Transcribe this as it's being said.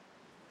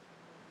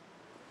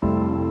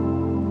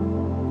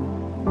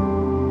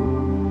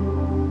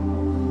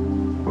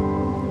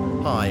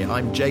Hi,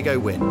 I'm Jago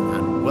Wynn,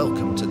 and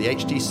welcome to the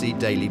HTC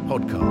Daily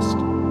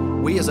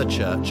podcast. We as a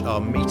church are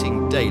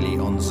meeting daily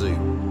on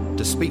Zoom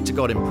to speak to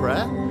God in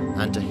prayer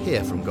and to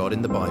hear from God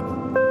in the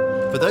Bible.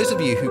 For those of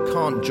you who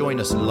can't join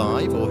us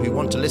live or who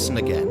want to listen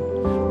again,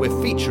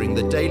 we're featuring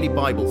the daily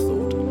Bible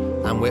thought,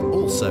 and we're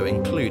also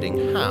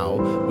including how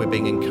we're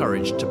being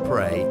encouraged to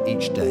pray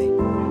each day.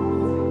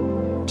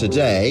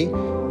 Today,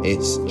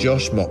 it's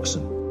Josh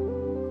Moxon.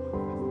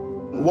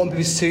 1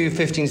 Peter 2,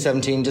 15,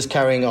 17, just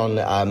carrying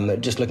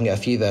on, just looking at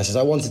a few verses.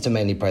 I wanted to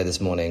mainly pray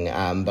this morning,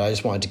 but I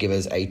just wanted to give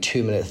us a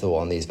 2-minute thought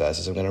on these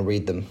verses. I'm going to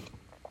read them,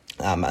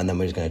 and then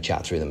we're just going to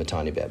chat through them a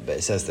tiny bit. But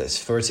it says this: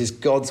 "For it is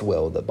God's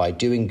will that by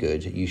doing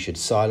good you should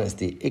silence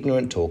the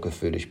ignorant talk of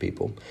foolish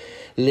people.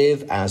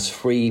 Live as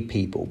free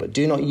people, but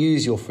do not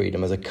use your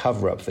freedom as a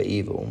cover-up for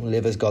evil.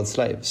 Live as God's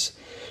slaves.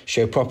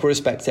 Show proper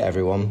respect to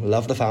everyone.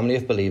 Love the family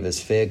of believers.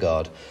 Fear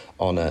God.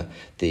 Honour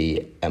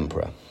the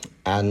emperor."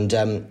 And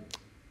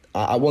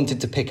I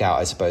wanted to pick out,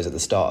 I suppose, at the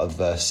start of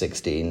verse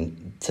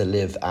 16, to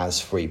live as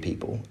free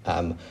people.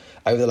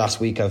 Over the last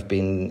week, I've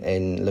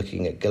been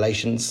looking at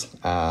Galatians,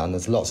 and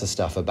there's lots of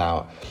stuff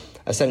about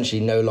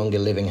essentially no longer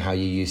living how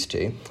you used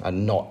to,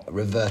 and not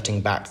reverting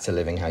back to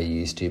living how you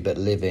used to, but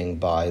living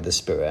by the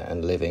Spirit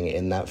and living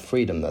in that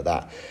freedom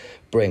that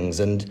brings.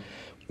 And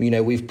you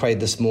know, we've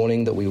prayed this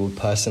morning that we will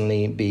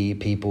personally be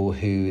people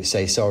who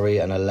say sorry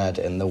and are led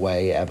in the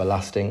way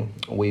everlasting.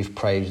 We've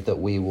prayed that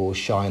we will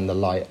shine the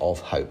light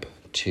of hope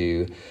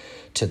to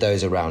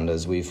those around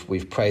us.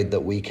 We've prayed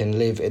that we can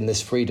live in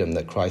this freedom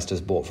that Christ has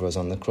bought for us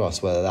on the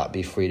cross, whether that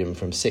be freedom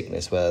from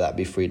sickness, whether that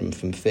be freedom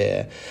from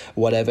fear,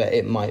 whatever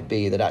it might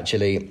be, that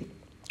actually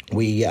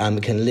we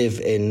can live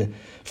in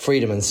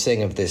freedom and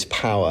sing of this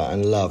power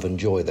and love and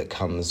joy that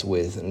comes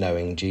with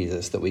knowing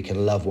Jesus, that we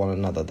can love one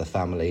another, the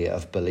family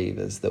of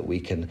believers, that we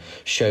can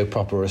show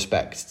proper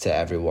respect to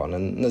everyone.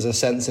 And there's a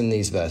sense in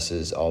these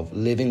verses of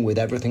living with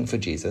everything for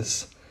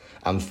Jesus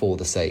and for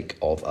the sake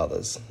of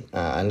others,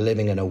 and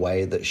living in a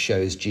way that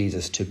shows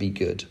Jesus to be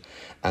good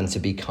and to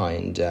be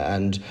kind,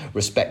 and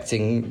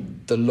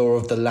respecting the law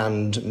of the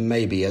land,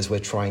 maybe, as we're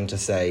trying to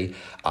say,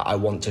 I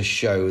want to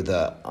show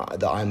that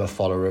I'm a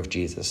follower of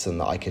Jesus and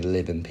that I can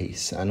live in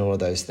peace, and all of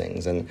those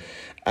things. And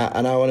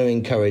I want to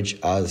encourage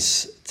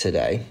us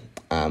today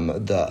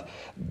that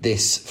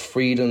this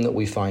freedom that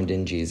we find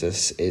in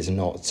Jesus is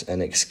not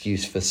an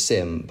excuse for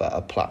sin, but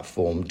a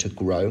platform to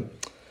grow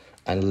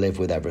and live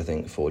with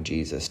everything for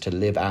Jesus, to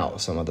live out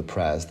some of the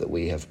prayers that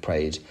we have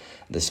prayed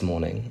this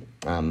morning.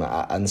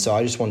 And so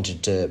I just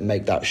wanted to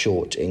make that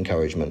short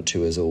encouragement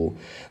to us all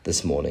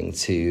this morning,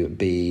 to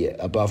be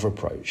above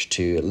reproach,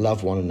 to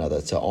love one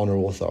another, to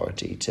honour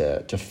authority,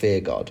 to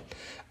fear God.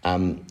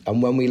 And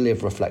when we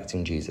live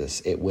reflecting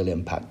Jesus, it will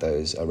impact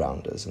those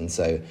around us. And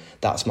so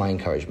that's my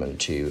encouragement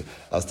to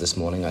us this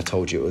morning. I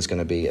told you it was going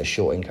to be a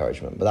short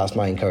encouragement, but that's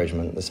my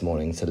encouragement this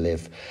morning, to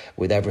live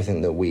with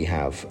everything that we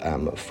have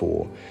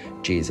for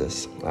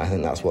Jesus. I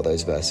think that's what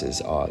those verses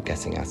are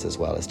getting at as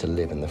well, is to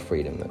live in the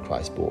freedom that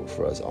Christ bought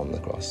for us on the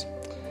cross.